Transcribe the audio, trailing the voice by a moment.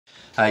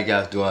How you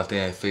guys doing out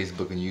there in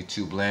Facebook and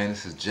YouTube land?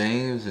 This is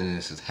James, and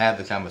this is Have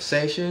the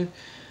Conversation.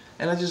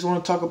 And I just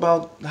want to talk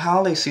about the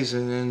holiday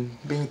season and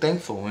being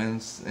thankful, and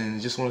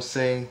just want to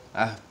say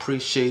I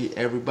appreciate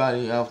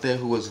everybody out there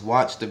who has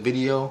watched the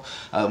video.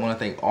 I want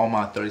to thank all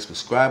my 30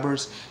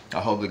 subscribers. I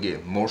hope to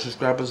get more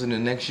subscribers in the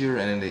next year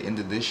and in the end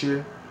of this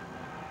year.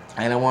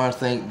 And I want to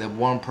thank that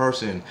one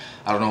person,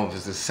 I don't know if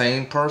it's the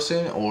same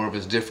person or if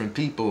it's different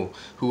people,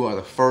 who are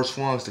the first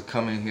ones to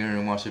come in here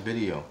and watch a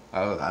video.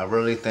 I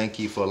really thank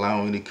you for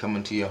allowing me to come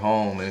into your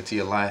home and into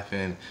your life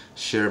and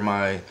share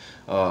my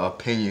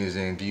opinions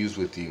and views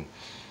with you.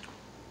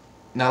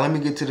 Now let me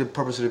get to the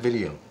purpose of the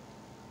video.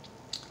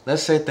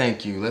 Let's say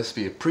thank you. Let's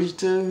be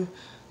appreciative.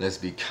 Let's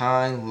be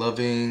kind,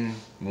 loving,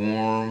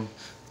 warm,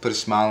 put a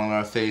smile on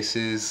our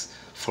faces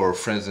for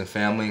friends and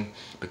family,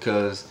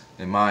 because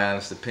in my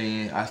honest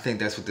opinion, I think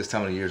that's what this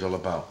time of the year is all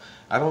about.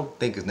 I don't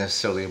think it's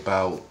necessarily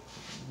about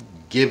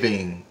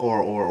giving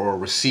or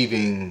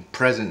receiving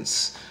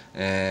presents,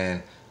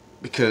 and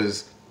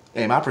because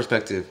in my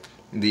perspective,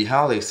 the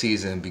holiday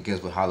season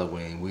begins with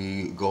Halloween.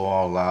 We go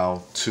all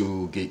out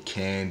to get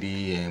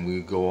candy, and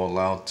we go all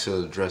out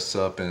to dress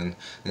up and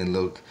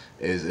look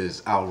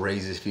as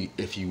outrageous,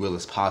 if you will,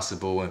 as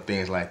possible, and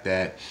things like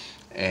that.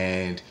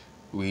 And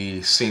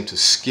we seem to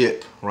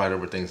skip right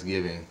over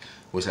Thanksgiving,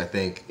 which I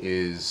think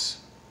is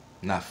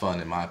not fun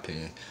in my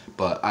opinion.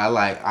 But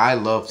I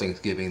love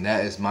Thanksgiving.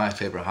 That is my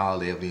favorite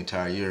holiday of the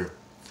entire year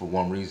for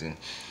one reason.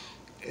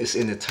 It's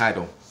in the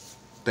title,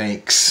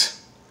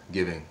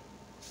 Thanksgiving.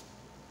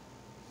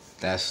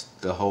 That's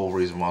the whole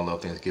reason why I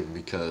love Thanksgiving,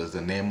 because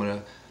the name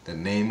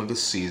of the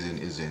season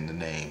is in the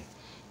name,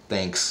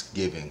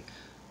 Thanksgiving.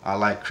 I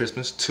like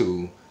Christmas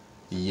too,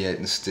 yet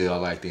and still I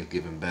like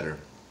Thanksgiving better,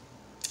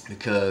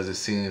 because it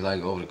seems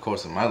like over the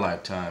course of my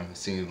lifetime, it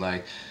seems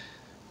like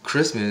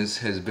Christmas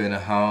has been a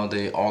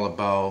holiday all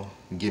about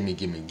gimme,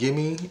 gimme,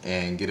 gimme,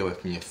 and get away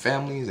from your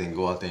families and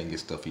go out there and get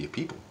stuff for your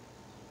people.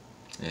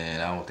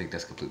 And I don't think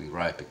that's completely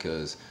right,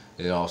 because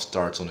it all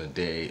starts on the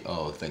day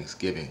of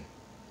Thanksgiving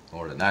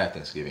or the night of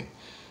Thanksgiving.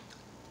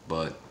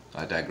 But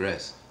I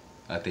digress.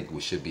 I think we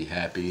should be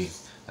happy.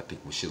 I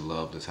think we should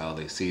love this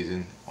holiday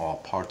season, all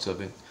parts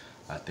of it.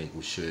 I think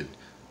we should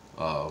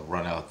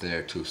run out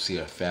there to see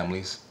our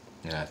families,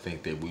 and I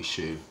think that we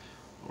should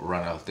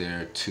run out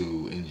there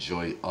to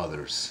enjoy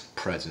others'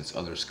 presence,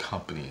 others'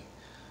 company.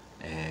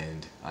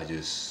 And I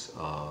just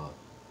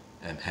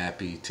am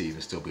happy to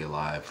even still be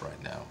alive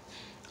right now.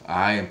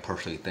 I am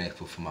personally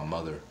thankful for my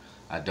mother.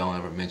 I don't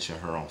ever mention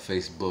her on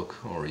Facebook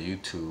or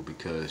YouTube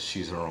because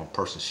she's her own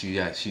person. She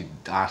actually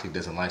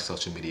doesn't like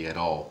social media at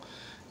all,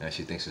 and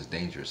she thinks it's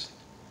dangerous.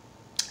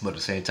 But at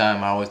the same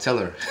time, I always tell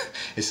her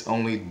it's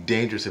only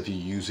dangerous if you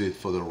use it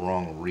for the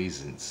wrong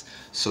reasons.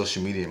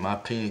 Social media, in my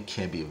opinion,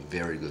 can be a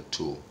very good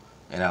tool.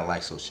 And I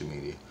like social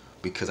media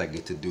because I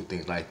get to do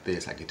things like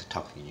this. I get to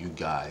talk to you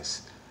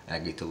guys,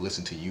 and I get to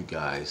listen to you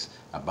guys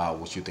about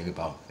what you think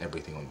about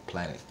everything on the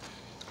planet.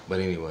 But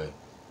anyway,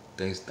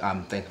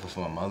 I'm thankful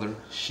for my mother.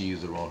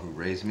 She's the one who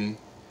raised me.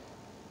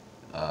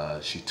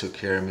 She took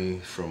care of me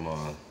from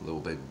a little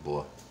baby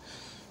boy,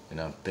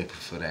 and I'm thankful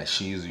for that.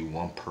 She is the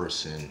one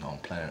person on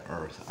planet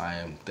Earth I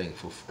am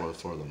thankful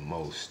for the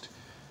most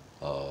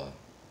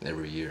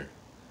every year.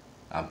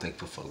 I'm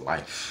thankful for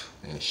life,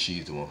 and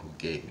she's the one who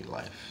gave me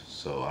life.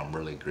 So I'm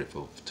really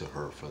grateful to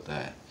her for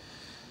that.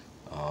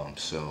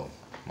 So,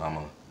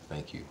 Mama,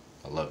 thank you.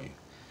 I love you.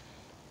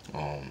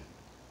 And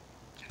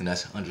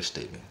that's an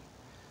understatement.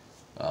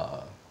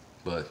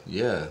 But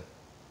yeah,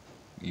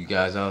 you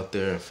guys out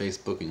there in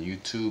Facebook and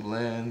YouTube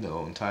land, the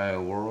entire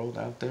world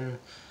out there,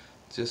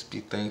 just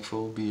be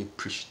thankful, be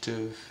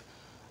appreciative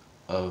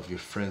of your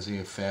friends and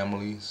your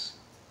families.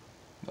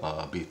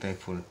 Be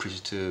thankful and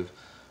appreciative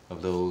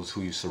of those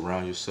who you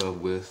surround yourself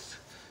with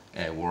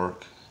at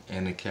work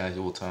and in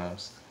casual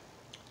times.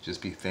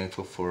 Just be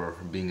thankful for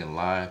being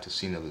alive to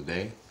see another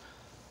day.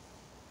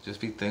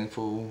 Just be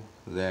thankful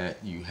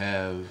that you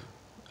have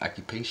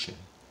occupation.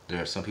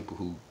 There are some people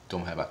who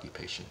don't have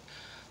occupation.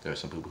 There are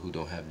some people who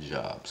don't have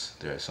jobs.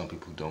 There are some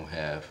people who don't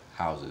have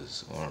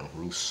houses or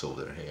roofs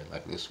over their head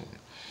like this one.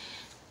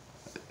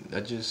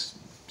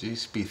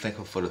 Just be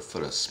thankful for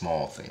the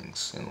small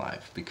things in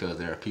life, because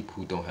there are people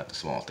who don't have the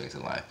small things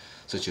in life,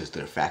 such as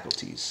their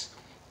faculties.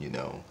 You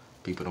know,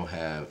 people don't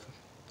have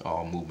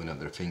all movement of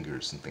their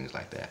fingers and things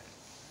like that.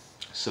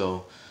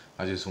 So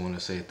I just want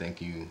to say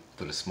thank you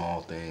for the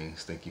small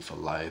things. Thank you for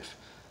life.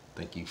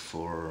 Thank you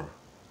for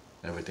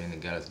everything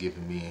that God has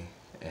given me,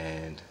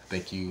 and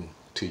thank you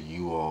to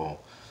you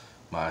all,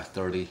 my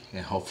 30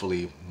 and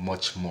hopefully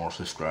much more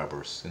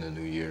subscribers in the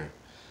new year.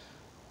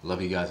 Love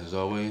you guys as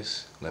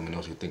always. Let me know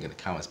what you think in the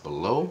comments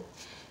below,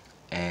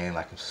 and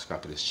like and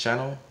subscribe to this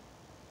channel.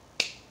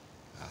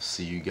 I'll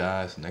see you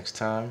guys next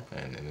time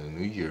and in the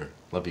new year.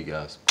 Love you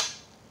guys.